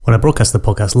When I broadcast the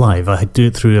podcast live, I do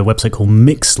it through a website called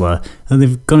Mixler, and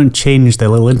they've gone and changed their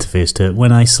little interface to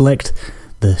when I select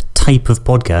the type of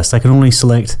podcast, I can only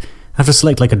have to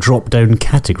select like a drop-down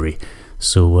category.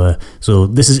 So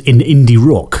this is an indie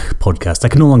rock podcast. I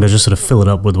can no longer just sort of fill it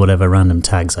up with whatever random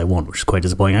tags I want, which is quite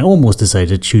disappointing. I almost decided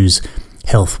to choose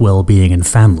health, well-being and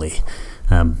family.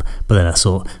 But then I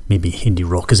thought maybe indie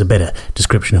rock is a better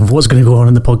description of what's going to go on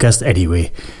in the podcast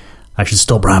anyway. I should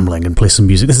stop rambling and play some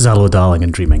music. This is Hello Darling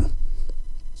and Dreaming.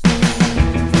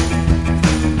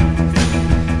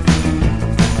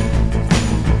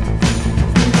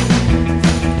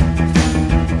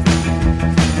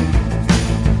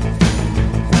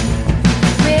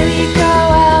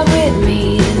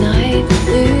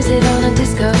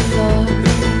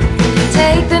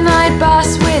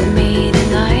 Bus with me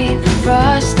tonight,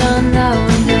 frost on the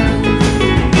window.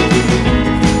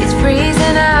 It's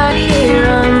freezing out here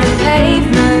on the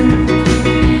pavement,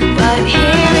 but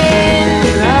here in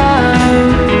your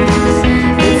arms,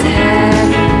 it's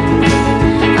heaven.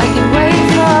 I can wait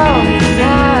for you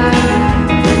now,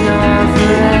 but not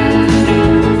forever.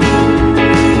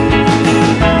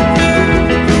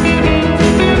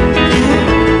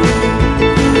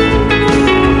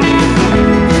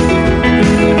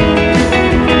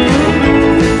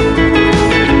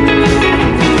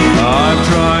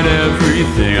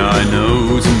 Everything I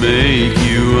know to make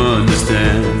you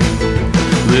understand.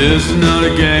 This is not a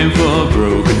game for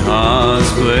broken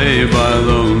hearts played by a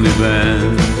lonely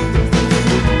band.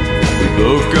 We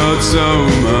both got so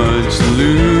much to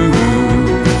lose,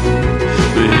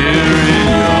 but here in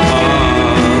your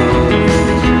arms,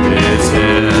 it's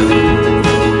heaven.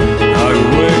 I can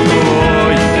wait for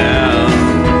you now,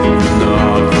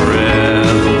 not forever.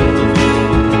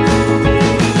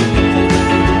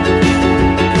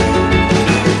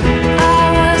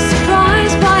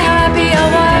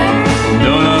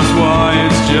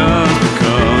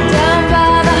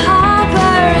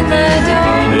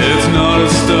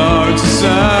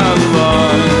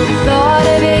 Satellite. Thought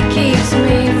of it keeps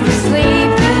me from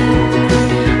sleeping,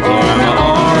 or am I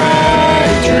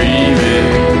already dreaming?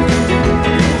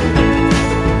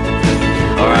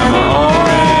 Or am I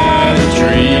already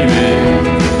dreaming?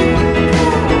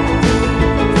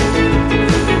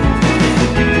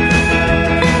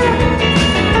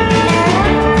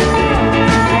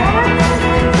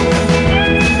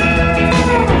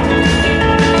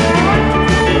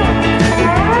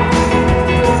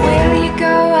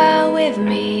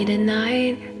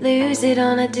 Lose it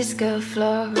on a disco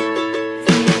floor.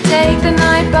 Take the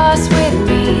night bus with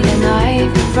me tonight,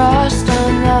 frost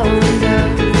on the window.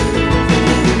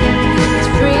 It's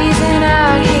freezing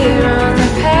out here on the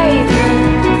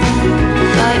pavement,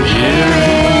 but here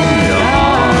in your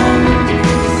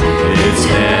arms, it's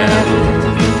heaven.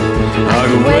 I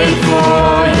can wait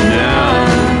for you now,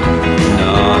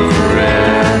 not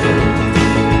forever.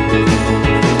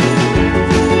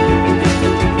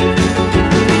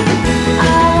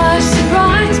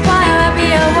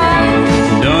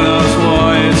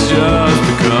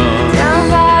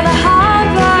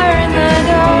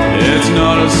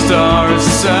 Star, a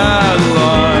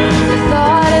satellite. The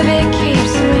thought of it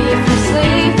keeps me from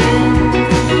sleeping,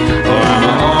 or am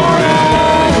I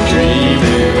already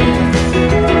dreaming?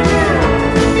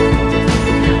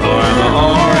 Or am I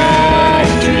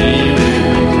already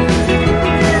dreaming?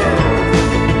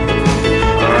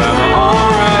 Or am I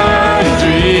already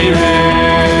dreaming?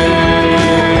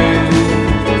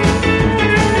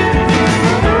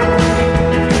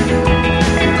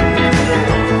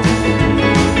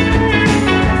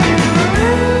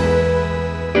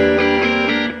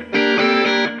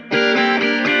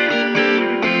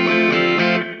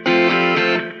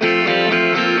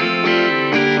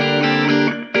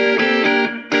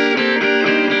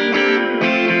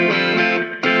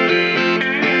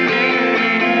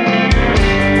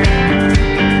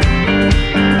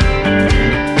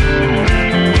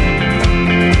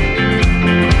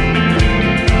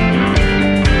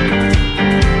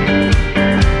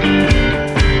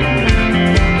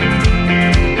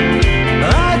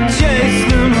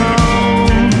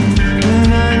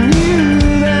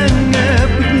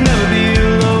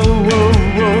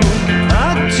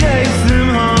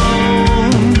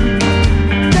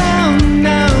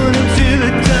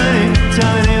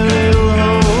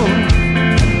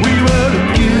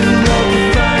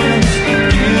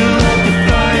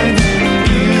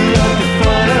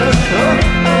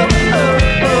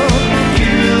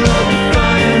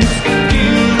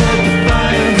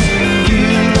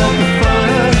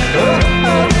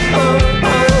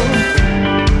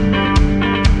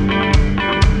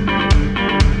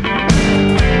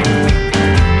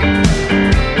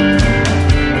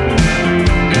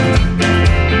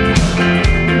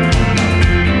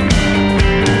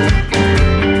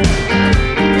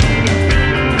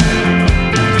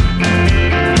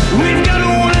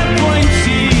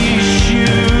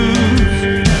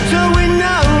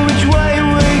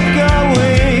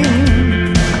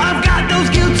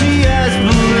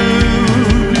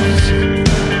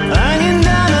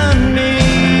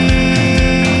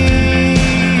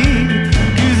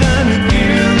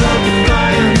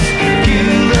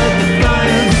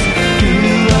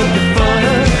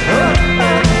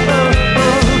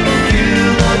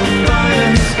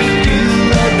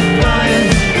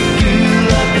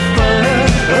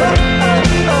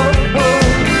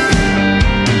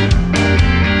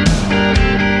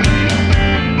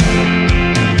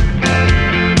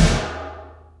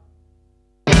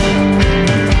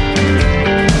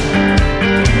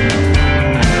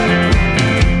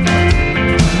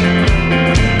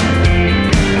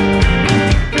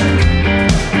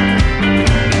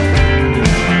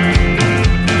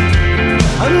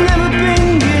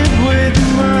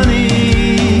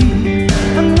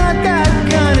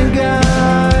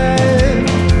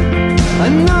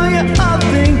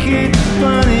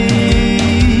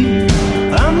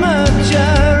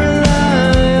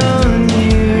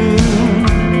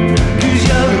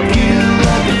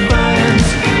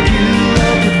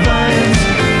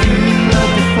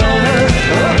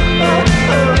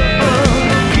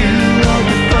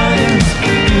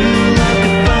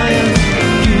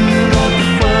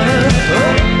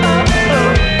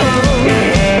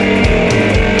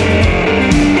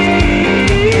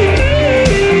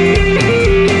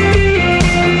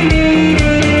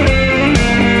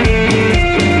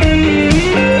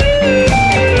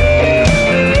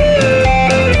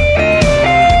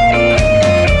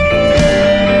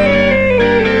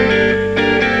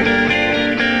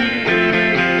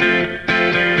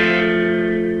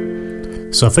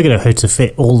 So I figured out how to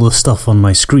fit all the stuff on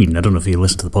my screen. I don't know if you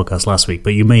listened to the podcast last week,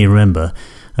 but you may remember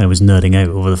I was nerding out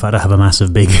over the fact I have a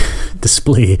massive big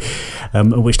display at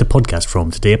which to podcast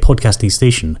from today, a podcasting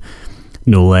station,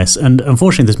 no less. And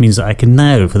unfortunately, this means that I can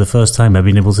now, for the first time, I've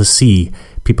been able to see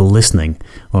people listening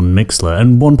on Mixlr,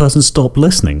 and one person stopped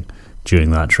listening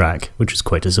during that track, which is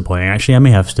quite disappointing. Actually, I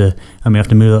may have to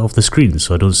move that off the screen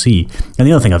so I don't see. And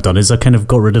the other thing I've done is I kind of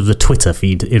got rid of the Twitter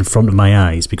feed in front of my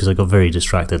eyes because I got very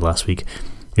distracted last week.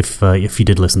 If you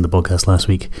did listen to the podcast last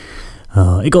week,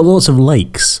 it got lots of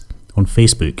likes on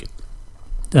Facebook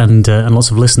and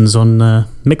lots of listens on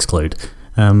Mixcloud.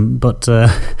 But I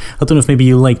don't know if maybe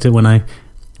you liked it when I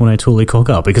totally cock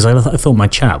up, because I thought my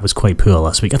chat was quite poor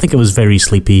last week. I think I was very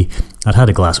sleepy. I'd had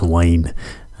a glass of wine.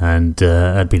 And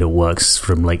I'd been at work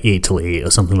from like 8 till 8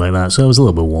 or something like that, so I was a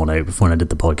little bit worn out before I did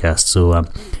the podcast. So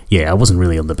I wasn't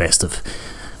really on the best of.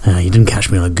 You didn't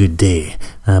catch me on a good day,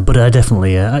 but I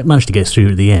definitely I managed to get through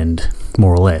at the end,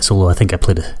 more or less. Although I think I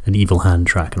played an Evil Hand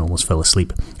track and almost fell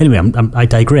asleep. Anyway, I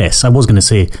digress. I was going to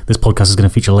say this podcast is going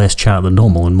to feature less chat than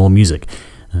normal and more music.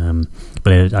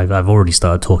 But I've already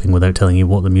started talking without telling you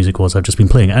what the music was I've just been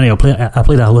playing. Anyway, I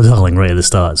played Allo Darling right at the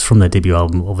start. It's from their debut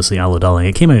album, obviously, Allo Darling.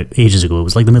 It came out ages ago. It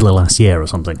was like the middle of last year or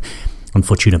something on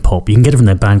Fortuna Pop. You can get it from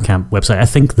their Bandcamp website. I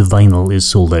think the vinyl is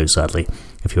sold out, sadly,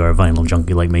 if you are a vinyl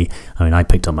junkie like me. I mean, I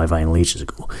picked up my vinyl ages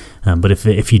ago. But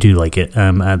if you do like it,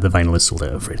 the vinyl is sold out,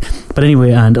 I'm afraid. But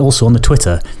anyway, and also on the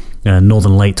Twitter,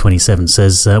 Northern Light 27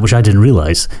 says, which I didn't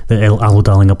realise, that Allo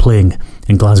Darling are playing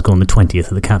in Glasgow on the 20th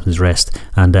at the Captain's Rest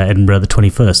and Edinburgh the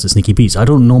 21st at Sneaky Beats. I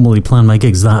don't normally plan my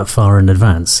gigs that far in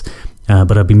advance,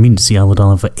 but I've been meaning to see Allo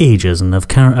Darling for ages, and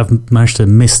I've managed to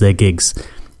miss their gigs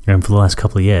for the last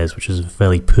couple of years, which is a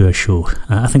fairly poor show.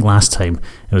 I think last time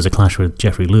it was a clash with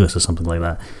Jeffrey Lewis or something like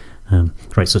that.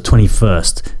 Right, so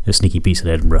 21st at Sneaky Beats in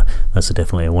Edinburgh. That's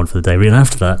definitely a one for the diary. And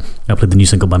after that, I played the new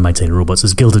single by My Tiny Robots.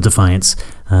 It's Gilded Defiance.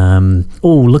 Oh,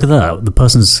 look at that. The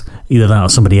person's, either that or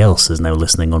somebody else is now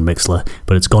listening on Mixlr,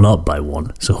 but it's gone up by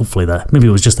one. So hopefully maybe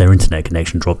it was just their internet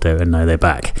connection dropped out and now they're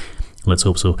back. Let's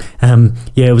hope so.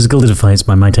 It was Gilded Defiance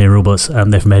by My Tiny Robots.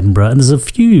 They're from Edinburgh, and there's a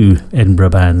few Edinburgh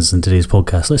bands in today's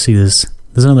podcast. Let's see, there's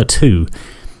another two.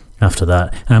 After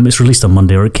that, it's released on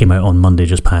Monday, or it came out on Monday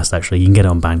just past, actually. You can get it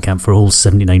on Bandcamp for a whole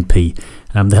 79p.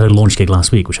 They had a launch gig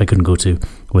last week, which I couldn't go to,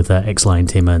 with X-Lion,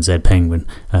 Tamer and Zed Penguin,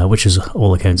 which is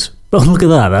all accounts. Oh, look at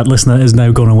that listener has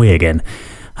now gone away again.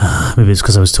 Maybe it's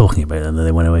because I was talking about them that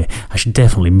they went away. I should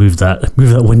definitely move that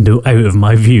window out of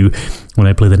my view when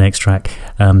I play the next track.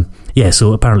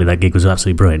 So apparently that gig was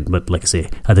absolutely brilliant, but like I say,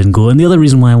 I didn't go. And the other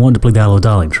reason why I wanted to play the Allo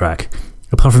Darling track,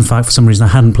 apart from the fact for some reason I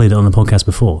hadn't played it on the podcast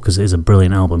before, because it is a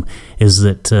brilliant album, is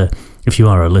that if you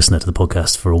are a listener to the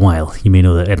podcast for a while, you may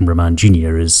know that Edinburgh Man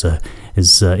Jr. is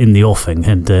in the offing,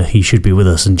 and he should be with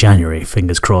us in January.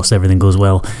 Fingers crossed, everything goes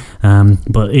well.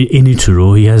 But in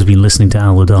utero, he has been listening to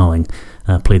Allo Darling,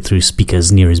 played through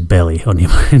speakers near his belly, or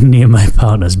near my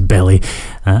partner's belly,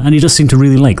 and he just seemed to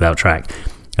really like that track.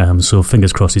 So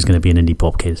fingers crossed he's going to be an indie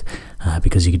pop kid,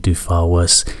 because he could do far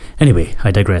worse. Anyway,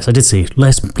 I digress. I did say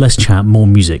less chat, more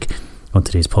music on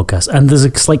today's podcast, and there's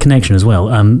a slight connection as well.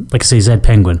 Like I say, Zed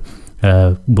Penguin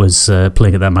was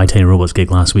playing at that My Tiny Robots gig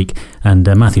last week, and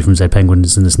Matthew from Zed Penguin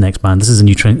is in this next band. This is a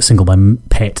new single by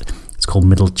Pet. It's called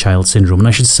Middle Child Syndrome, and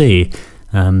I should say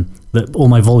that all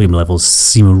my volume levels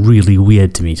seem really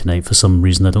weird to me tonight for some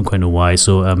reason. I don't quite know why.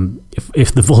 So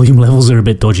if the volume levels are a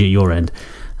bit dodgy at your end,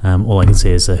 all I can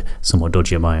say is somewhat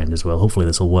dodgy at my end as well. Hopefully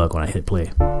this will work when I hit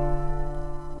play.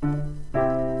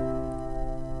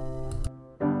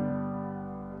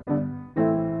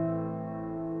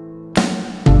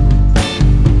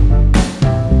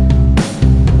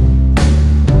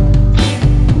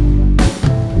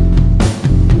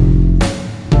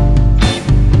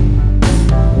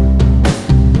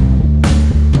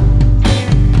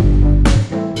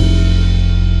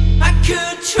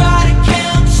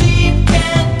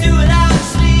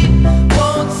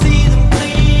 Won't see them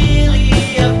clearly,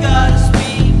 I've gotta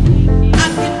speak.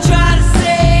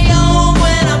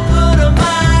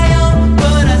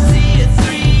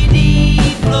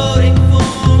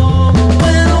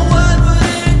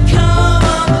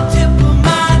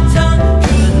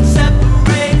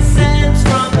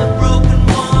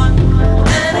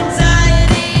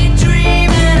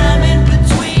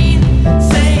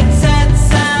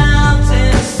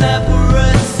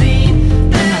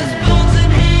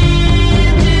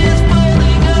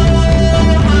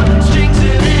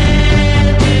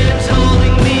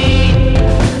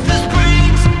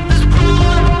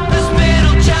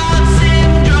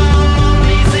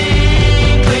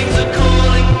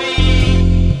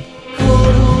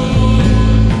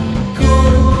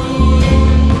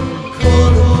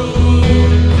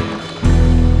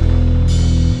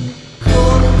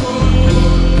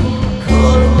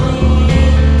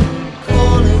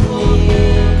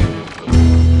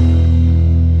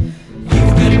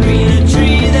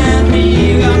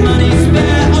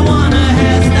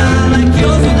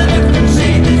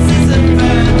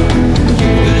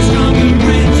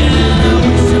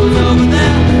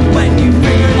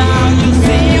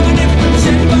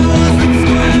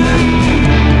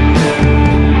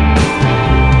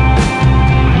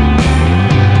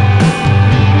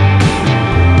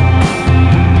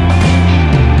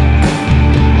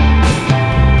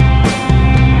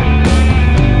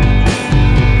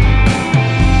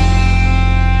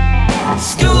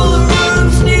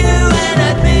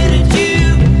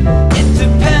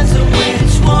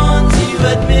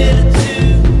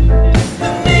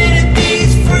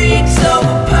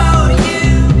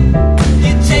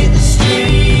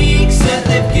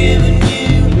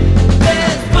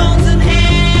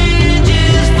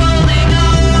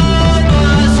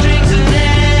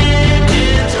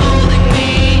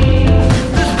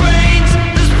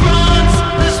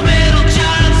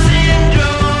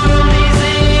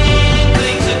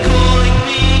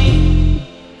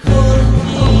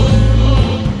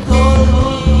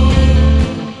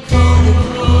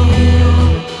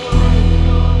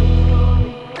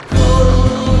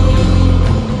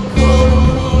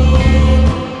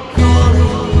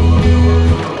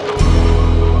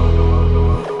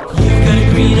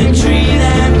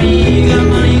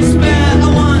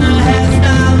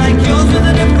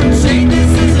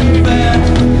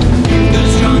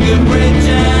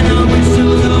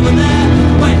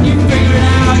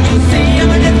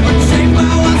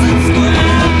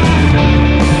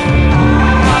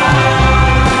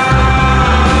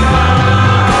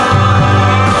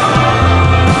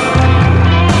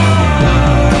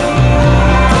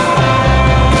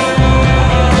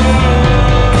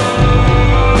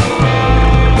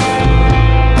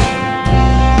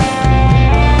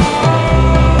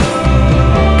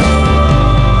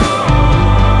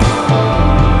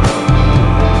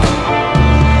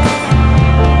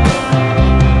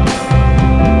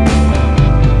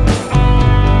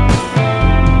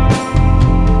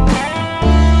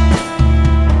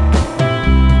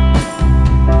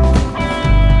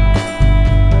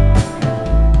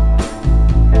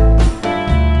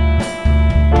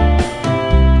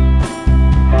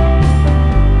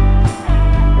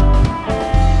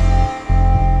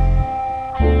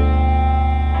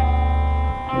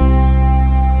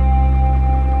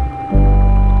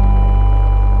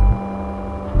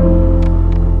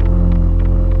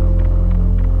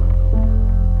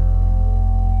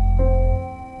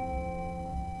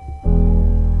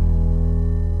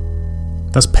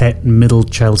 That's Pet Middle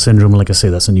Child Syndrome. Like I say,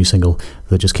 that's a new single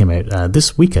that just came out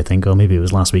this week, I think, or maybe it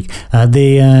was last week.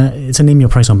 It's a Name Your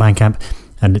Price on Bandcamp,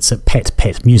 and it's at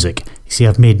Pet Music. You see,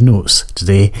 I've made notes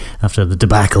today after the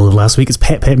debacle of last week. It's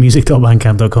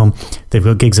petmusic.bandcamp.com. They've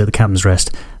got gigs at the Captain's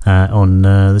Rest on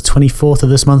the 24th of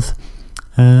this month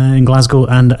in Glasgow,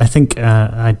 and I think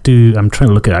I'm trying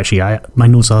to look at it, actually. My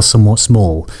notes are somewhat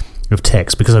small of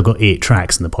text because I've got 8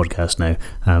 tracks in the podcast now.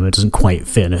 It doesn't quite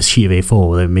fit in a sheet of A4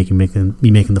 without making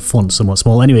the font somewhat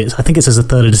small. Anyway, I think it says the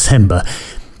 3rd of December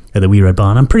at the Wee Red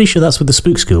Barn. I'm pretty sure that's with the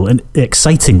Spook School, and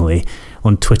excitingly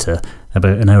on Twitter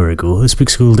about an hour ago, the Spook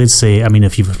School did say, I mean,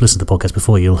 if you've listened to the podcast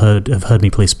before, you'll have heard me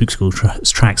play Spook School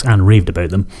tracks and raved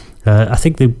about them. I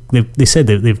think they said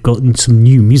that they've gotten some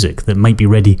new music that might be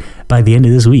ready by the end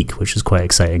of this week, which is quite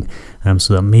exciting.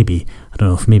 So that maybe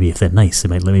if they're nice, they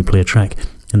might let me play a track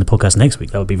in the podcast next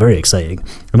week. That would be very exciting.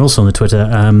 And also on the Twitter,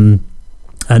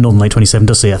 Northern Light 27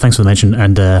 does say, thanks for the mention,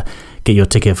 and get your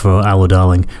ticket for Aloe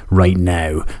Darling right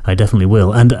now. I definitely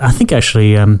will. And I think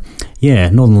actually,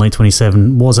 Northern Light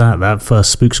 27 was at that first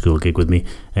Spook School gig with me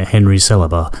at Henry's Cellar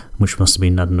Bar, which must have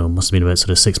been about sort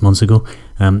of 6 months ago.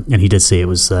 And he did say it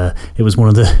was one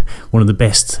of the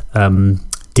best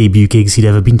debut gigs he'd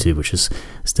ever been to, which is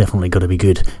it's definitely got to be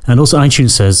good. And also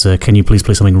iTunes says, can you please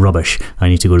play something rubbish? I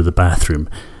need to go to the bathroom.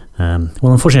 Well,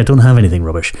 unfortunately, I don't have anything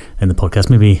rubbish in the podcast.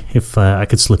 Maybe if I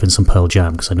could slip in some Pearl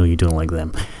Jam, because I know you don't like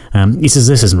them. He says,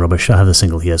 this isn't rubbish. I have the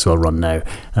single here, so I'll run now.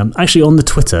 Actually, on the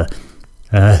Twitter,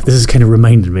 this has kind of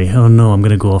reminded me, oh no, I'm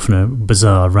going to go off in a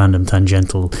bizarre, random,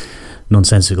 tangential,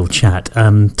 nonsensical chat.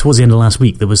 Towards the end of last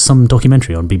week, there was some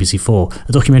documentary on BBC4,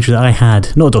 a documentary that I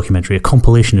had, not a documentary, a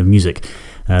compilation of music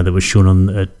that was shown on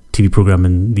a TV programme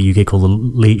in the UK called The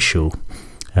Late Show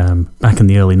back in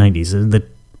the early 90s. The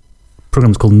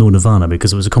programme's called No Nirvana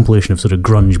because it was a compilation of sort of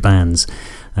grunge bands,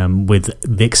 with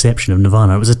the exception of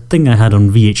Nirvana. It was a thing I had on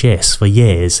VHS for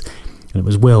years, and it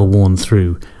was well worn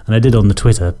through. And I did on the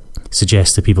Twitter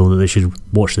suggest to people that they should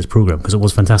watch this programme because it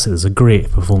was fantastic. There's a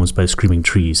great performance by Screaming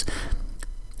Trees.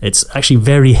 It's actually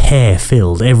very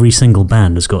hair-filled. Every single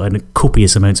band has got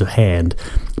copious amounts of hair, and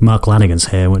Mark Lanigan's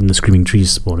hair when the Screaming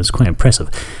Trees spawned. It's quite impressive.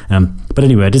 But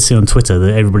anyway, I did say on Twitter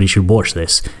that everybody should watch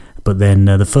this. But then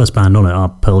the first band on it are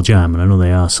Pearl Jam, and I know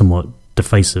they are somewhat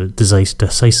divisive.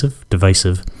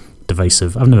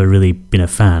 I've never really been a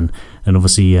fan, and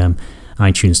obviously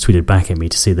iTunes tweeted back at me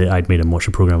to say that I'd made them watch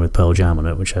a programme with Pearl Jam on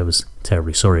it, which I was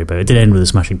terribly sorry about. It did end with the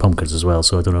Smashing Pumpkins as well,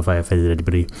 so I don't know if I offended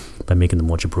anybody by making them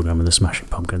watch a programme with the Smashing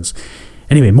Pumpkins.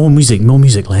 Anyway, more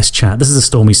music, less chat. This is The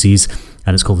Stormy Seas,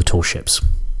 and it's called The Tall Ships.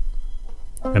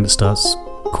 And it starts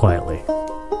quietly.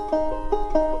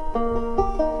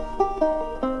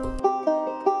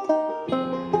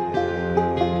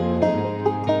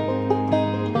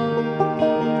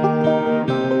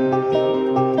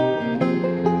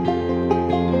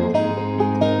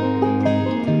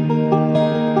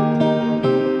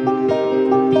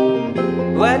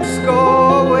 Let's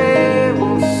go away,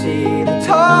 we'll see the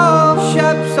tall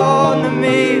ships on the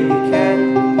May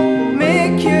weekend.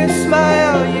 Make you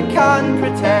smile, you can't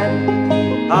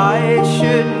pretend. I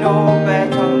should know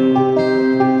better.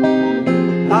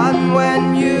 And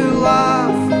when you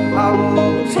laugh, I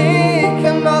will take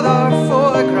another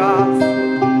photograph.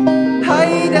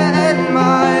 Hide it in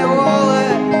my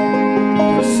wallet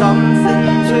for something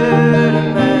to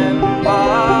remember.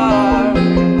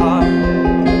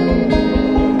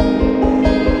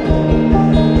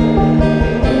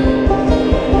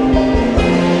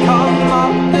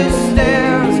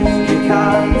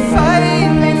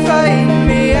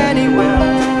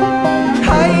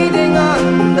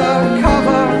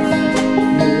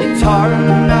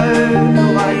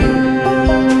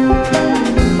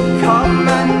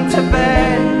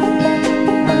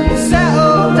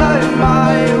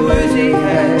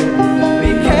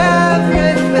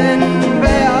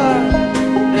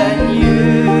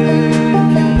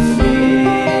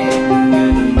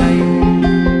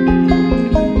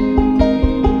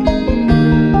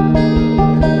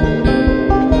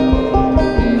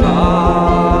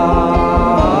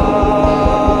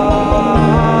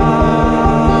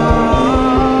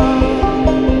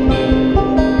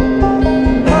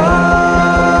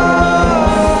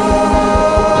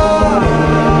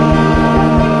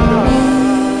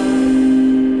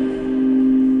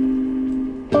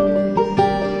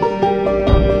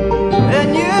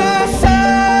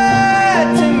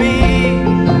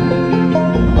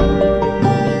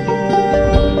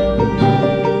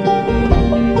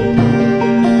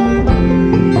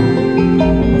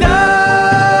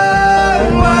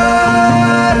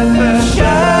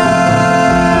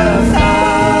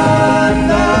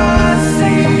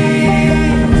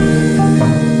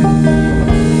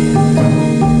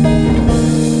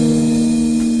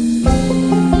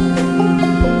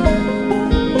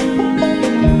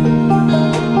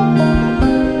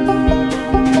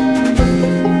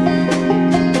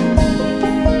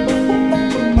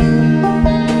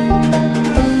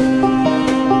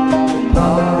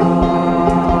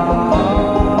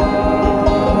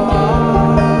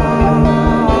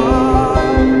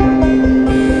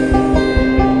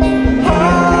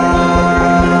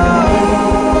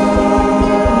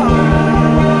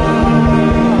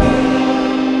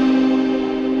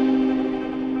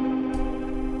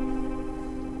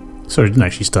 Sorry, it didn't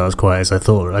actually start as quiet as I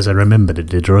thought, as I remembered it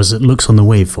did, or as it looks on the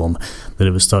waveform, that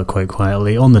it would start quite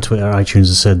quietly. On the Twitter, iTunes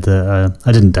has said that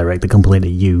I didn't direct the complaint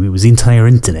at you, it was the entire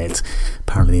internet.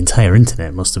 Apparently the entire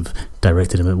internet must have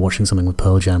directed him at watching something with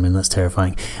Pearl Jam, and that's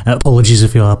terrifying. Apologies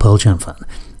if you are a Pearl Jam fan.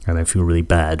 And I feel really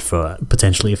bad for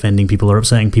potentially offending people or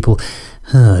upsetting people.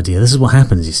 Oh dear, this is what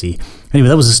happens, you see. Anyway,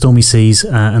 that was the Stormy Seas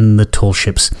and the Tall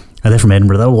Ships. They're from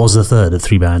Edinburgh. That was the third of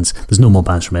 3 bands. There's no more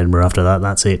bands from Edinburgh after that.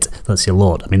 That's it. That's your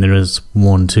lot. I mean, there is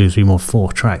 1, 2, 3 more,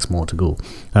 4 tracks more to go.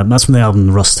 That's from the album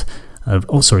Rust.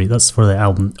 That's for the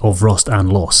album of Rust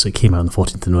and Loss. It came out on the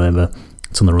 14th of November.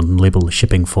 It's on their own label,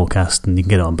 Shipping Forecast, and you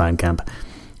can get it on Bandcamp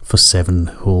for £7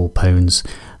 whole.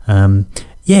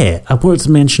 Yeah, I wanted to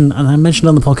mention, and I mentioned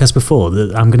on the podcast before,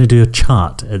 that I'm going to do a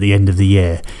chart at the end of the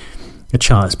year. A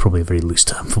chart is probably a very loose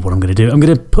term for what I'm going to do. I'm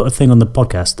going to put a thing on the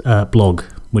podcast blog,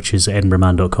 which is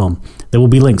edinburghman.com. There will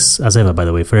be links, as ever, by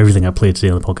the way, for everything I played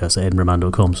today on the podcast at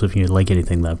edinburghman.com. So if you like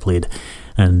anything that I've played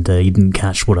and you didn't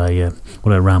catch what I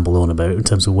rambled on about in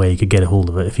terms of where you could get a hold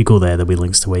of it, if you go there'll be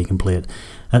links to where you can play it.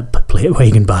 Where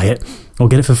you can buy it, or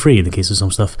get it for free in the case of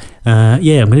some stuff. I'm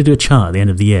going to do a chart at the end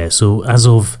of the year. So as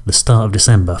of the start of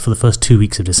December, for the first 2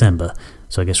 weeks of December,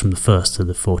 so I guess from the 1st to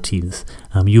the 14th,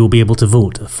 you will be able to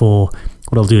vote for,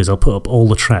 what I'll do is I'll put up all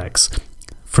the tracks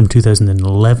from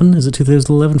 2011, is it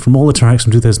 2011? From all the tracks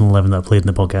from 2011 that I played in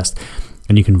the podcast,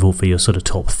 and you can vote for your sort of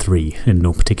top 3 in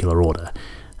no particular order.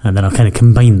 And then I'll kind of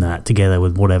combine that together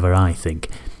with whatever I think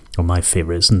are my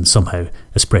favourites, and somehow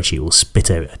a spreadsheet will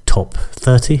spit out a top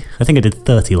 30. I think I did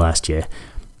 30 last year.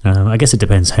 I guess it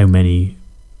depends how many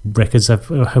tracks I've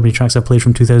played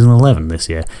from 2011 this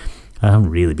year. I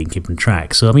haven't really been keeping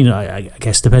track. So, I mean, I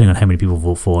guess depending on how many people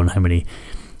vote for and how many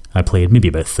I played, maybe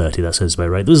about 30, that sounds about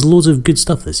right. There was loads of good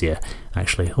stuff this year,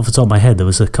 actually. Off the top of my head, there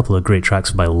was a couple of great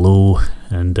tracks by Low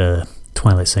and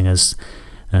Twilight Singers,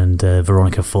 and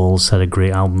Veronica Falls had a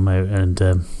great album out, and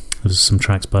there was some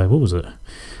tracks by, what was it?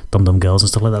 Dum Dum Girls and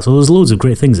stuff like that. So there's loads of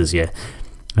great things this year.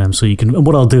 So you can.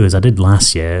 What I'll do is I did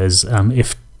last year is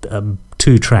if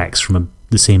 2 tracks from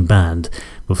the same band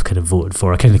we've kind of voted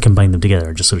for, I kind of combined them together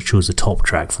and just sort of chose the top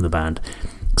track from the band.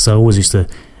 So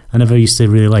I never used to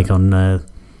really like on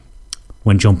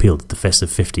when John Peel did the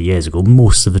Festive 50 years ago.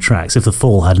 Most of the tracks, if the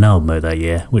Fall had an album out that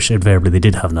year, which invariably they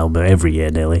did have an album out every year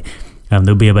nearly.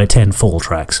 There'll be about 10 Fall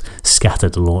tracks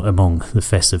scattered among the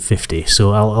Festive 50.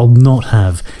 So I'll not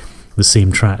have the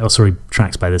same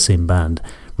tracks by the same band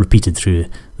repeated through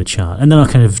the chart, and then I'll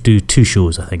kind of do 2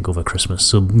 shows I think over Christmas,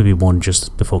 so maybe one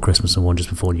just before Christmas and one just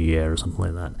before New Year or something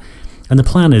like that. And the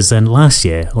plan is then, last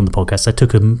year on the podcast I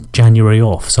took January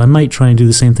off, so I might try and do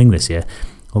the same thing this year,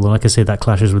 although like I say that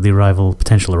clashes with the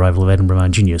potential arrival of Edinburgh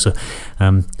Man Jr., so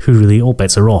who really, all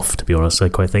bets are off, to be honest, I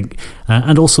quite think.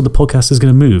 And also the podcast is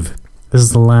going to move. This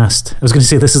is the last time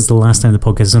the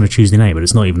podcast is on a Tuesday night, but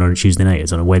it's not even on a Tuesday night,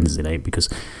 it's on a Wednesday night because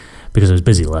I was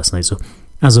busy last night. So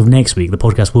as of next week, the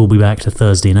podcast will be back to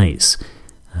Thursday nights,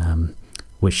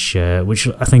 which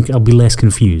I think I'll be less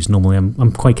confused. Normally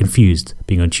I'm quite confused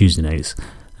being on Tuesday nights,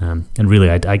 and really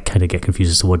I kind of get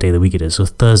confused as to what day of the week it is. So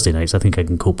Thursday nights I think I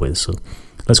can cope with. So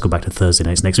let's go back to Thursday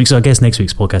nights next week. So I guess next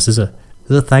week's podcast is a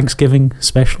Thanksgiving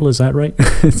special, is that right?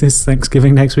 Is this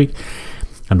Thanksgiving next week?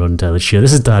 I'm not entirely sure.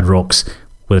 This is Dad Rocks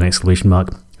with an exclamation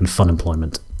mark and fun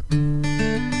employment.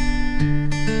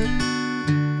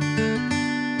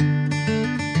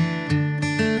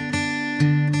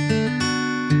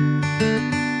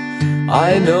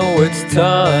 I know it's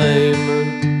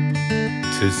time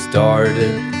to start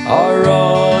our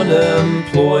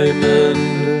unemployment.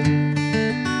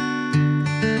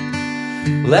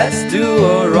 Let's do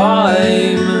a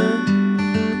rhyme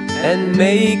and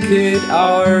make it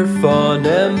our fun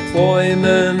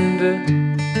employment.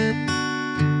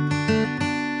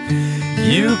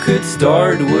 You could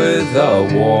start with a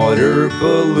water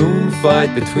balloon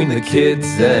fight between the kids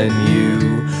and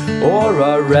you, or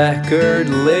a record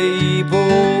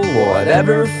label,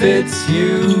 whatever fits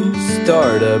you.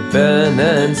 Start a band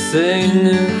and sing.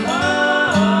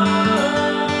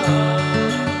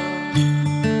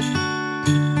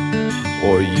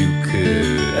 Or you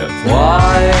could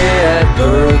apply at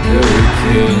Burger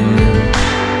King.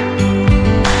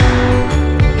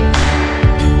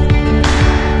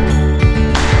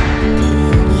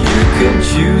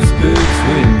 Choose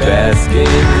between basking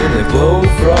in the glow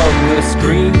from the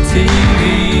screen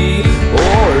TV,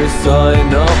 or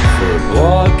sign up for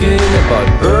blogging about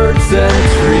birds and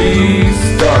trees.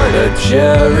 Start a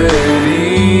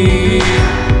charity.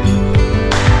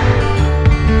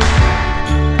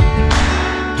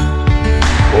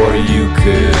 Or you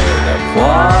could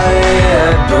apply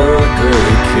at Burger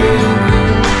King.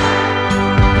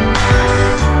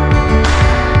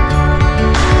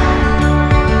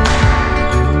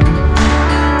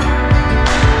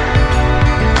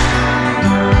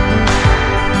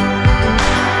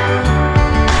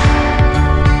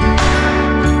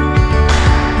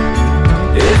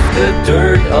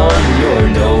 dirt on your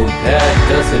notepad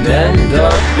doesn't end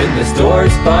up in the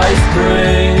stores by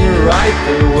spring. Write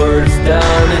the words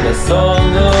down in a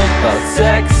song about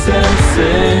sex and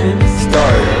sin.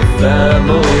 Start a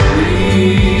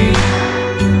family.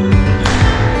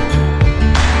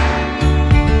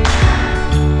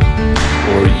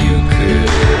 Or you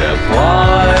could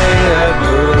apply at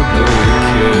Burger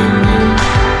King.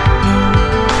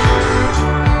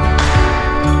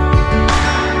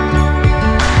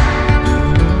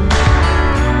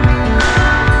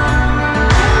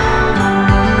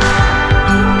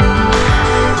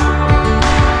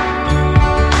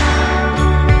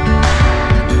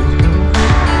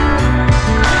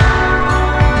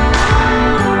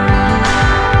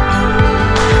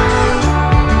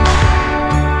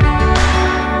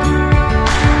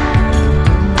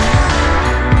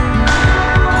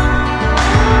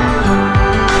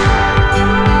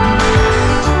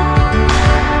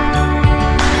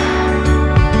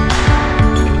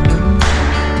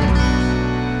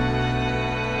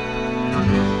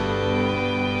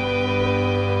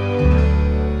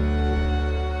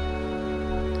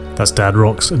 That's Dad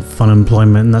Rocks and Fun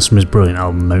Employment, and that's from his brilliant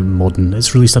album Mount Modern.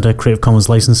 It's released under a Creative Commons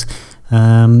license,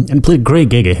 and played a great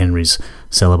gig at Henry's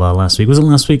Cellar Bar last week. Was it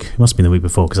last week? It must have been the week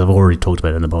before, because I've already talked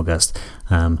about it in the podcast.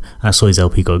 I saw his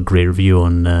LP got a great review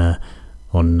on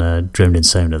Drowned in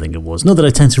Sound, I think it was. Not that I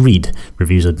tend to read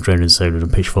reviews on Drowned in Sound and on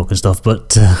Pitchfork and stuff,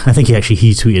 but I think he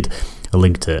tweeted a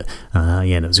link to it.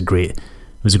 And it was a great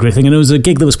thing, and it was a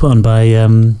gig that was put on by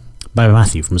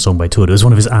Matthew from A Song by Toad. It was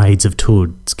one of his Ides of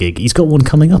Toads gig. He's got one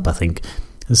coming up, I think.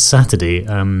 It's Saturday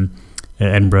at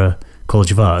Edinburgh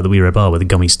College of Art at the Wee Red Bar with the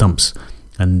Gummy Stumps.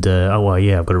 And,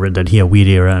 I've got it written down here, Weird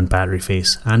Era and Battery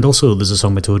Face. And also there's A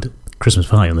Song by Toad Christmas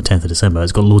Party on the 10th of December.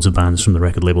 It's got loads of bands from the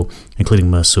record label, including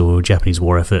Merceau, Japanese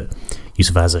War Effort,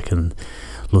 Yusuf Azak, and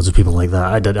loads of people like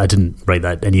that. I didn't write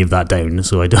any of that down,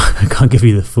 so I can't give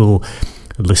you the full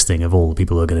listing of all the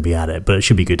people who are going to be at it, but it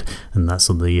should be good. And that's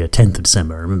on the 10th of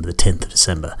December. Remember the 10th of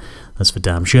December. That's for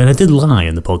damn sure. And I did lie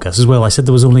in the podcast as well. I said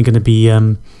there was only going to be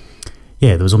another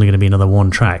one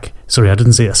track. Sorry, I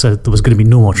didn't say I said there was going to be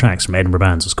no more tracks from Edinburgh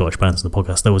bands or Scottish bands in the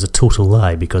podcast. That was a total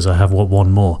lie, because I have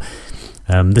one more.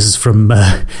 This is from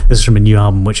a new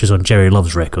album which is on Jerry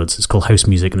Love's Records. It's called House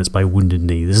Music and it's by Wounded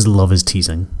Knee. This is Love Is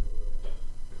Teasing.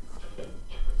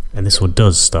 And this one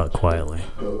does start quietly.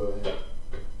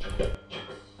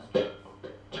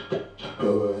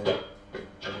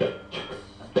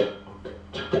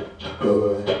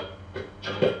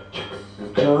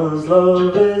 Cause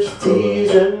love is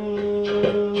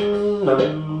teasing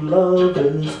and love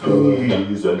is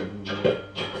pleasing,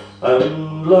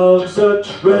 and love's a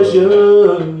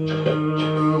treasure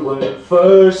when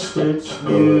first it's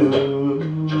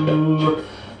new,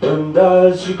 and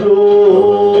as you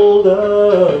grow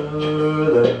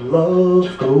older then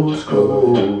love goes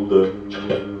colder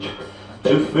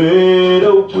to fade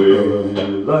away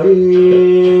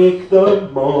like the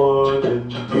morning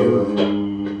dew.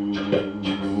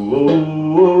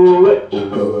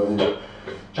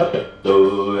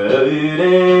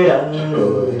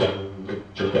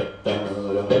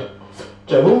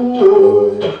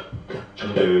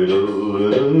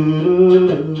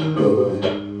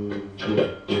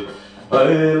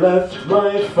 I left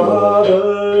my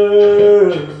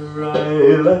father,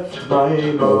 I left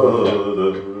my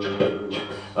mother,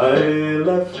 I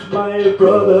left my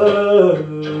brother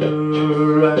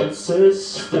and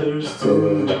sisters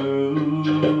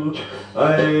too.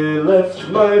 I left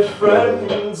my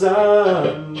friends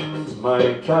and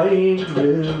my kind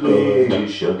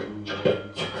relations.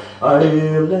 I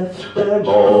left them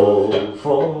all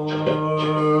for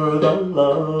the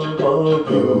love of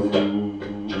you.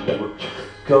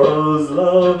 Cause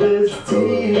love is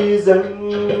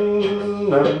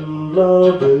teasing and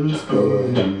love is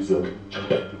pleasing,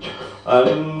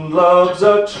 and love's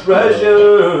a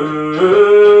treasure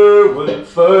when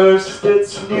first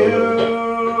it's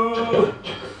new,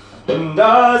 and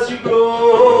as you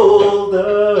grow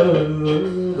older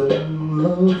then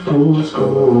love grows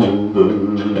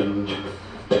colder,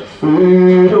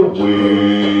 fade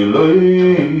away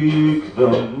like the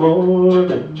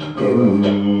morning dew.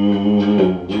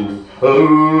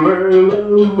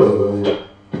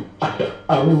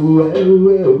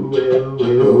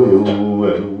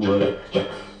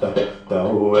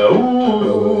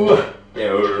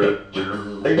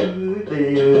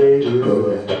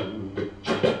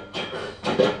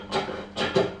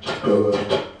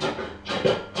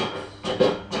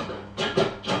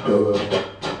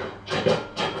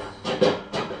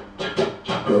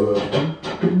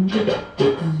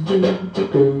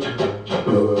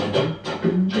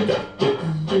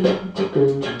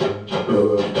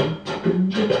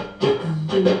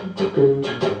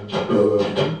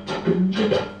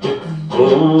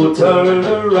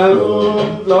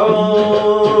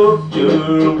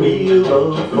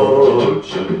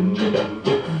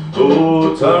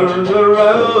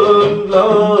 and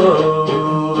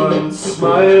love and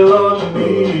smile on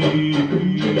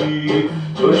me.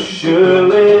 For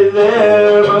surely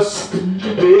there must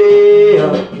be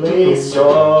a place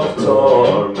of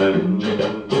torment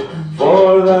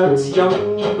for that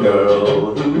young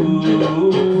girl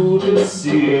who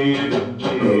deceived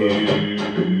me.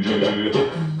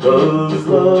 'Cause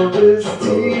love is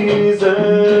teasing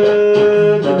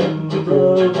and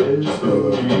love is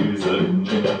poison,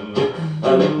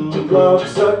 and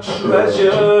love's a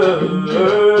treasure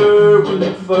when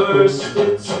first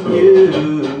it's new.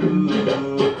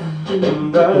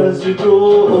 And as you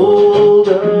grow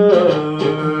older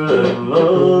and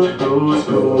love grows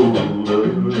colder,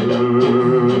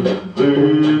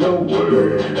 fade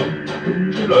away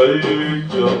like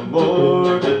the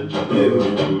morning dew.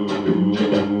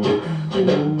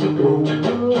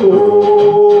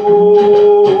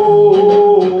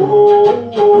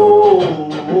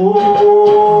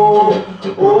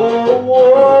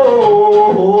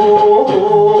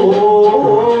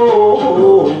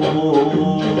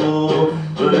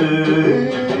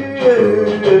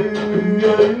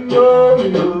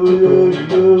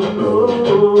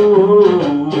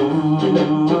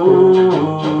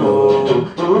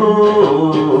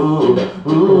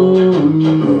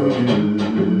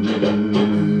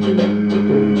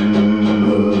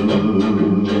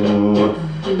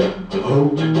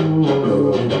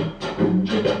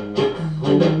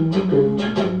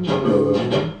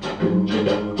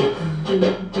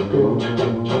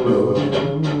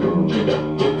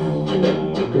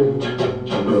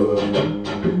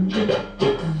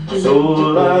 So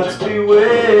lads,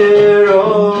 beware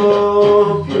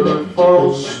of your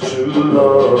false true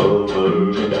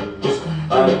lovers,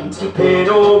 and pay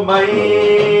no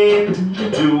mind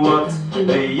to what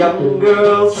the young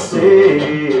girls say.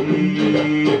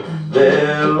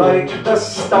 They're like the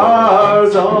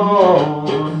stars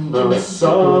on a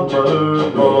summer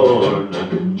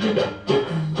morning.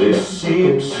 They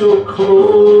seem so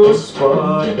close,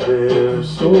 but they're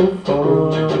so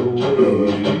far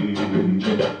away.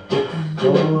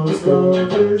 'Cause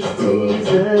love is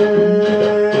teasing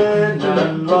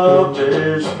and love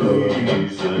is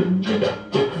pleasing,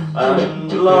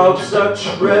 and love's a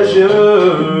treasure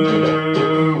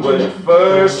when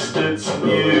first it's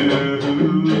new.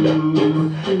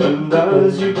 And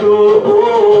as you grow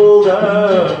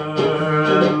older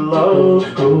and love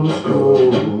grows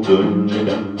golden,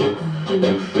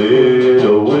 to fade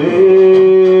away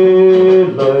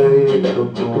like the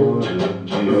morning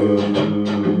dew.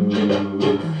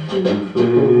 To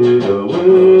fade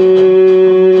away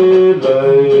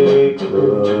like the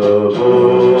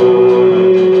morning dew.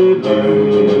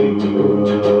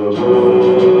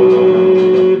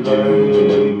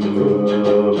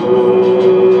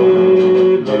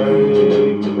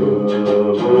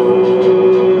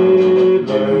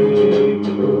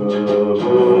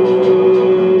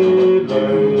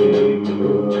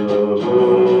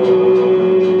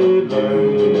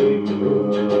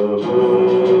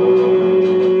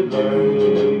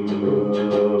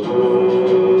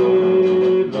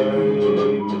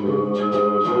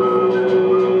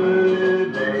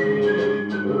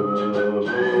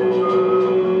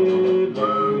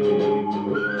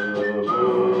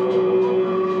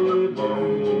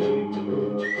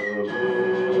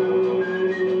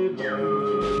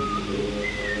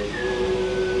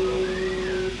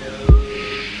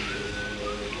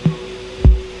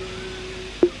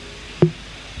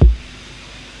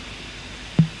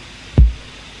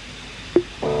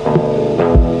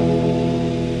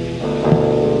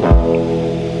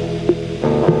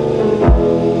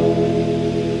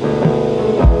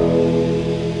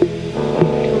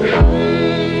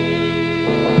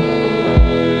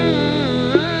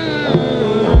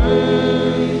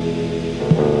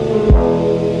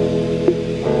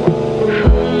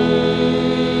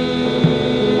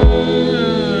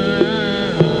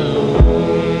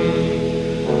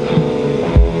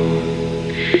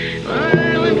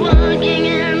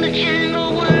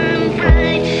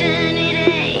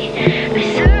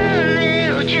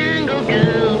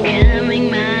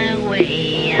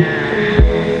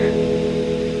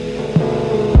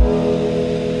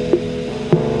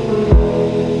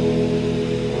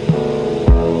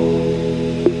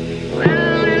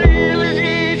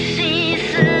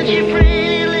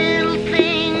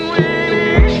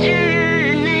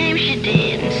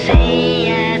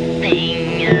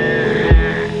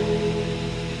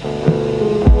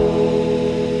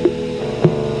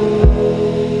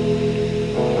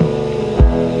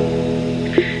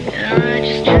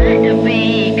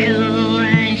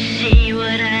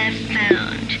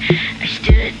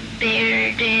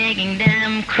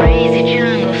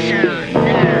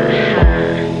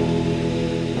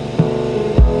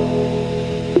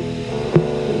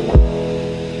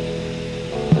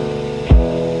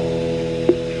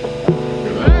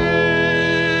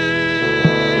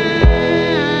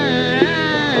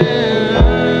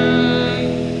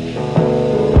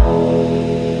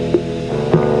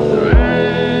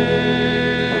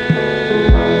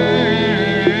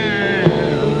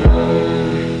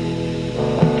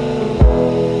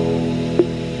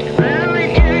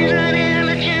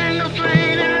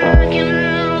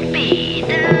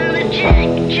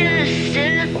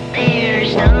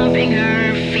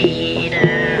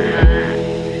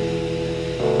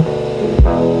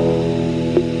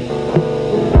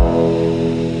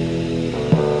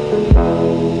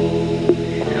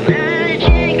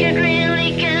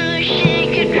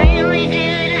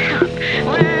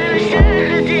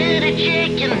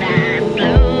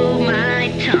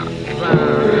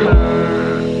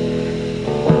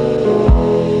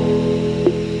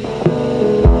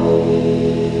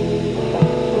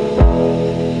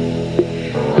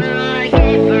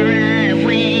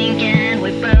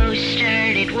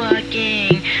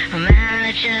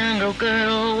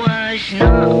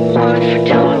 one for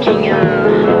talking.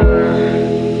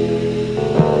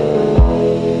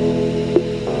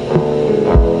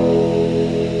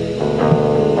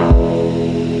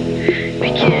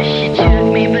 Because she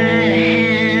took me by the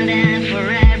hand, and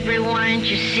for everyone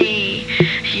to see,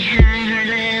 she hung her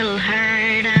little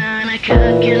heart on a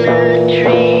coconut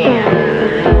tree.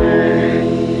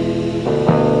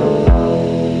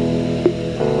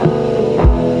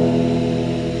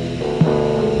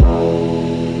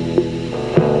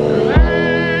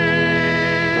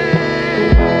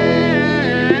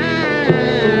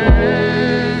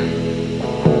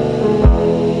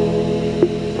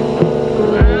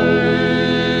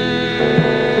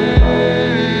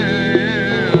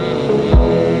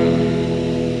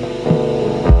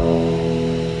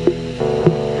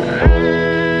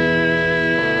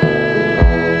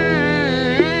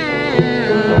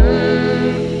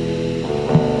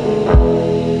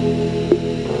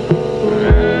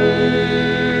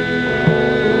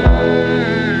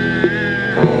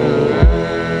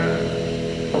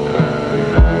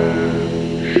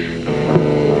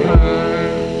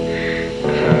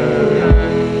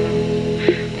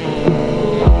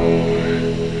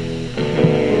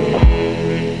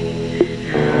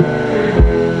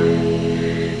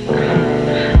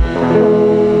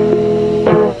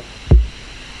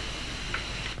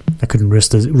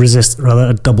 Resist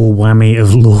a double whammy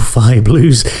of lo-fi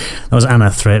blues. That was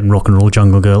Anna Threat and Rock and Roll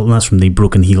Jungle Girl, and that's from the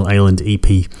Broken Heel Island EP.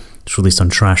 It's released on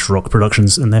Trash Rock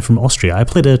Productions, and they're from Austria. I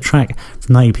played a track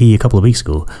from that EP a couple of weeks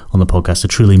ago on the podcast, a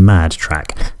truly mad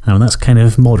track, and that's kind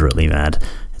of moderately mad.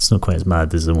 It's not quite as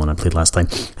mad as the one I played last time.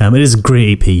 It is a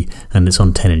great EP, and it's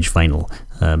on 10-inch vinyl.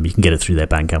 You can get it through their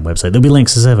Bandcamp website. There'll be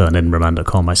links as ever on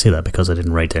edinburghman.com. I say that because I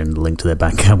didn't write down the link to their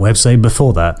Bandcamp website.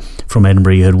 Before that, from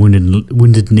Edinburgh, you had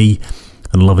Wounded Knee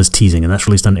and Love Is Teasing, and that's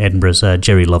released on Edinburgh's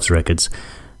Jerry Loves Records.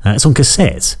 It's on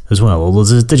cassette as well, although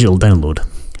there's a digital download.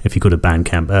 If you go to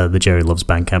Bandcamp, the Jerry Loves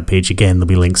Bandcamp page, again, there'll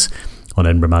be links on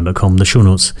edinburghman.com. The show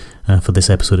notes for this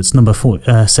episode, it's number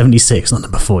 76, not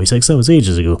number 46, that was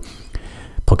ages ago.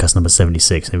 Podcast number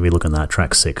 76, if we look on that,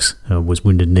 track 6 was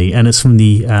Wounded Knee, and it's from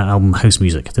the album House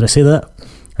Music. Did I say that?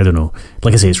 I don't know.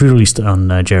 Like I say, it's re-released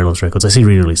on Jerry Loves Records. I say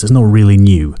re-released, it's not really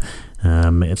new.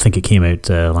 I think it came out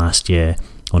last year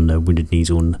on Wounded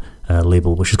Knee's own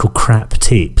label, which is called Crap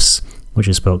Tapes, which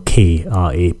is spelled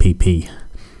Krapp,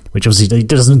 which obviously it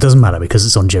doesn't matter because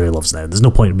it's on Jerry Loves now. There's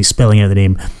no point in me spelling out the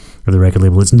name of the record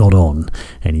label. It's not on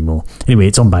anymore. Anyway,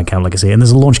 it's on Bandcamp, like I say, and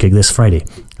there's a launch gig this Friday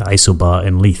at ISO Bar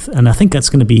in Leith, and I think that's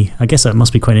going to be, I guess that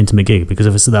must be quite an intimate gig, because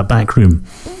if it's at that back room,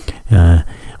 or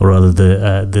rather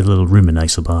the little room in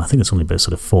ISO Bar, I think it's only about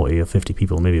sort of 40 or 50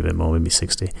 people, maybe a bit more, maybe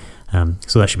 60.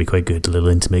 So that should be quite good, a little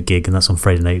intimate gig, and that's on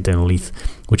Friday night down in Leith,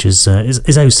 which is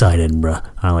outside Edinburgh,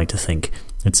 I like to think.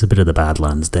 It's a bit of the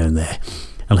Badlands down there.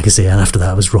 And like I say, and after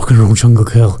that was Rock and Roll Jungle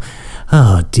Girl.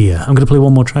 Oh dear, I'm going to play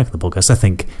one more track of the podcast, I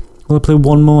think. Will I play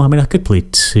one more? I mean, I could play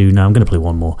two. No, I'm going to play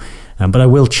one more. But I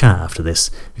will chat after this,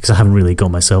 because I haven't really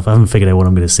got myself, I haven't figured out what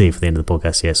I'm going to say for the end of the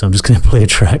podcast yet, so I'm just going to play a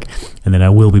track, and then I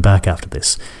will be back after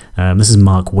this. This is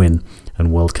Mark Wynn,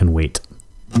 and World Can Wait.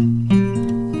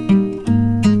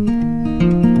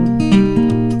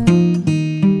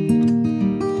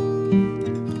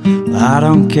 I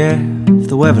don't care if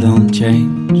the weather don't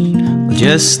change, we'll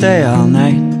just stay all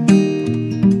night.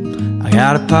 I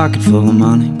got a pocket full of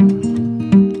money,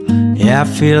 yeah, I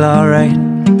feel alright.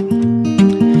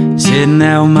 Sitting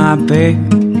there with my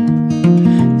babe,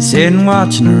 sitting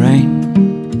watching the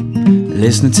rain,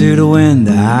 listening to the wind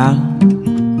howl.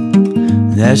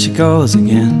 There she goes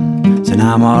again, saying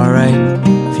I'm alright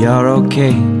if you're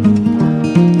okay.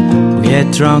 We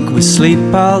get drunk, we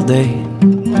sleep all day,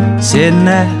 sitting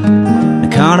there in a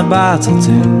corner bottle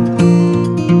too.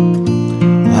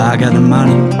 Well, I got the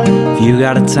money if you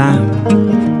got the time.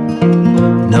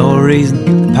 No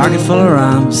reason, pocket full of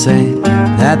rhymes, saying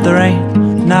that there ain't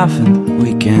nothing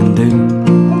we can do.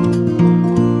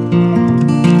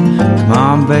 Come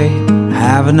on, babe,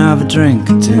 have another drink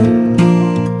or two.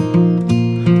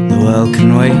 The world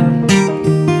can wait.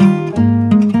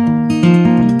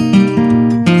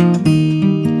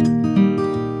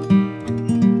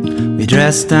 We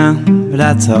dress down, but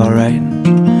that's alright.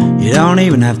 You don't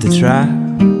even have to try.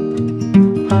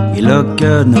 You look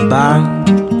good in the bar,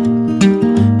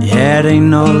 yeah, it ain't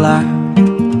no lie.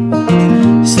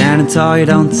 Standing tall, you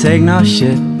don't take no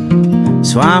shit,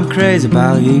 so I'm crazy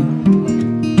about you.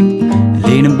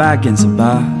 Leaning back against the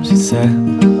bar, she said,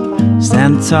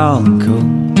 standing tall and cool,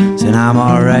 saying I'm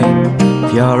alright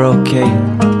if you're okay.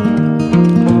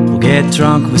 We'll get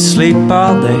drunk, we'll sleep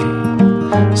all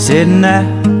day, sitting there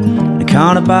in a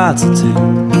corner bottle too.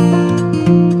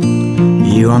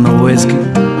 You on the whiskey,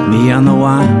 me on the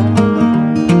wine.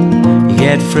 You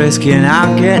get frisky and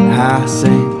I'll get high,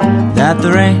 say that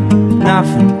there ain't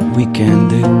nothing we can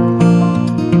do.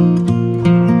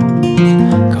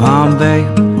 Come on,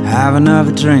 babe, have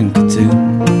another drink or two.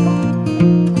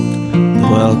 The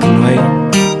world can wait.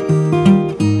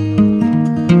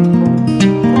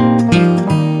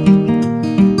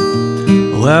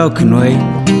 The world can wait.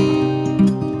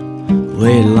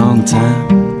 Wait a long time.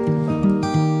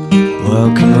 The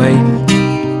world can wait.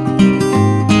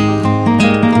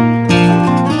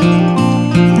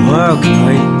 The world can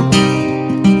wait.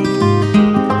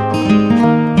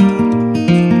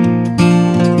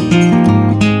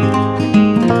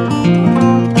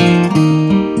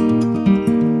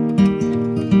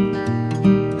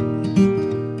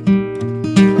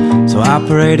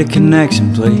 Operator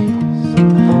connection, please.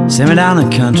 Send me down a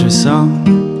country song.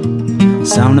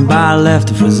 Something about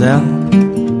left of Roselle.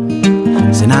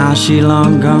 So now she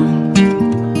long gone.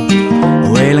 A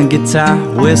wailing guitar,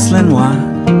 whistling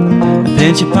wine. A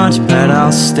pinchy punchy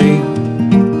pedal steel.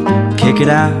 Kick it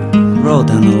out, roll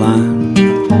down the line.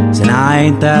 So now I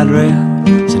ain't that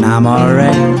real. So now I'm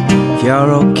alright, if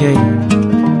you're okay.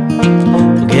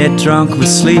 We'll get drunk, we'll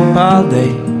sleep all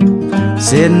day.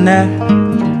 Sitting there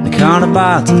on a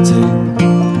bottle too.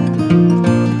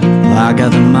 Well, I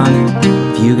got the money,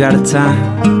 if you got the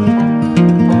time.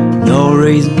 No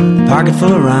reason, pocket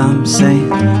full of rhymes, saying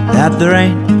that there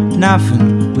ain't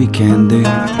nothing we can do.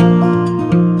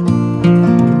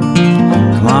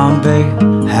 Come on, babe,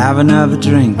 have another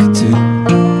drink or two. The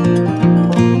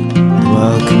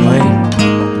world can wait.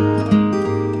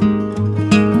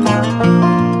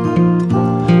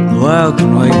 The world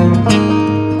can wait.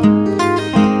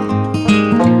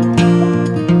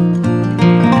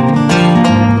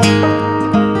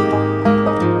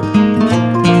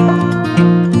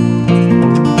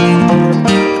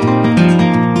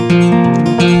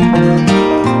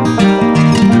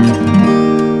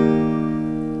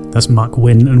 That's Mark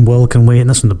Wynne and World Can Wait, and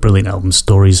that's from the brilliant album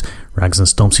Stories, Rags and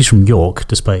Stomps. He's from York,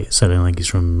 despite sounding like he's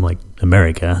from like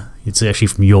America. It's actually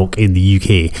from York in the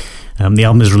UK. The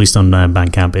album is released on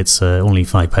Bandcamp. It's only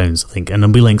 £5, I think, and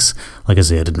there'll be links. Like I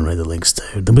say, I didn't write the links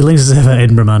down. There'll be links at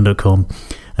edinburghman.com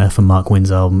for Mark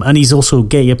Wynne's album, and he's also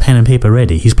get your pen and paper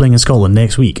ready. He's playing in Scotland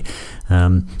next week.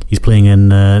 He's playing in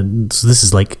so this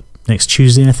is like next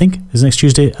Tuesday, I think. Is next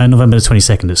Tuesday? November the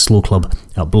 22nd at Slow Club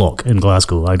at Block in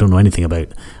Glasgow. I don't know anything about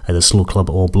either Slow Club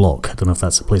or Block. I don't know if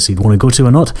that's a place you'd want to go to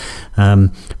or not.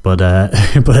 But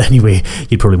anyway,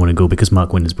 you'd probably want to go because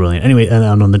Mark Wynne is brilliant. Anyway,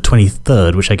 and on the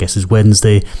 23rd, which I guess is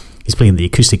Wednesday, he's playing at the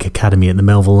Acoustic Academy at the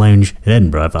Melville Lounge in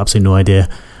Edinburgh. I've absolutely no idea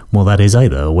what that is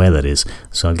either, or where that is.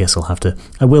 So I guess I'll have to...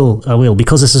 I will,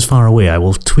 because this is far away, I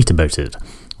will tweet about it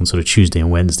on sort of Tuesday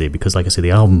and Wednesday, because like I say, the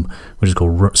album, which is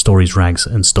called Stories, Rags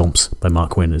and Stomps by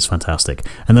Mark Wynne, is fantastic.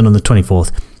 And then on the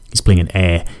 24th, he's playing in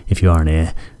Air, if you are in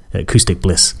Air, Acoustic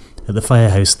Bliss at the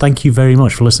Firehouse. Thank you very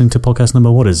much for listening to podcast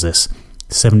number, what is this?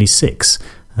 76.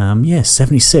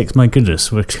 76, my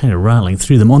goodness, we're kind of rattling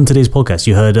through them. On today's podcast,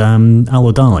 you heard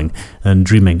Allo Darling and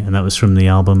Dreaming, and that was from the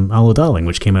album Allo Darling,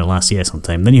 which came out last year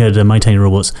sometime. Then you heard My Tiny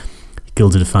Robots,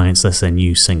 Gilded Defiance. That's their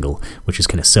new single, which is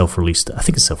kind of self-released. I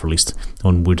think it's self-released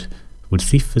on Wood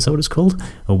Thief, is that what it's called?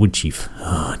 Or Wood Chief.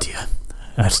 Oh dear.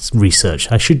 That's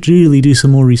research. I should really do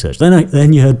some more research.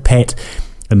 Then you heard Pet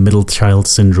and Middle Child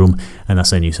Syndrome, and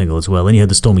that's their new single as well. Then you heard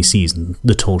The Stormy Seas and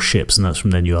The Tall Ships, and that's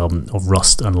from their new album of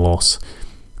Rust and Loss.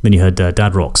 Then you heard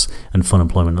Dad Rocks and Fun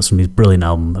Employment. That's from his brilliant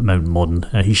album Mountain Modern.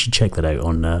 You should check that out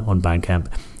on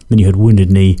Bandcamp. Then you heard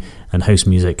Wounded Knee and House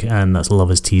Music, and that's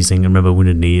Love Is Teasing. And remember,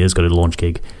 Wounded Knee has got a launch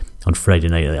gig on Friday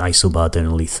night at the ISO Bar down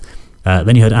in Leith.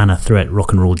 Then you heard Anna Threat,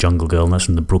 Rock and Roll Jungle Girl, and that's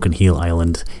from the Broken Heel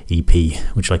Island EP,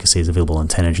 which, like I say, is available on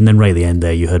 10-inch. And then right at the end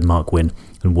there, you heard Mark Wynne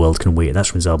and World Can Wait. That's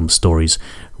from his album Stories,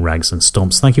 Rags and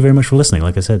Stomps. Thank you very much for listening,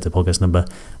 like I said, to podcast number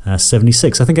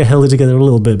 76. I think I held it together a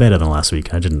little bit better than last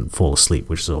week. I didn't fall asleep,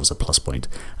 which is always a plus point.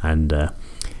 And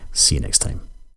see you next time.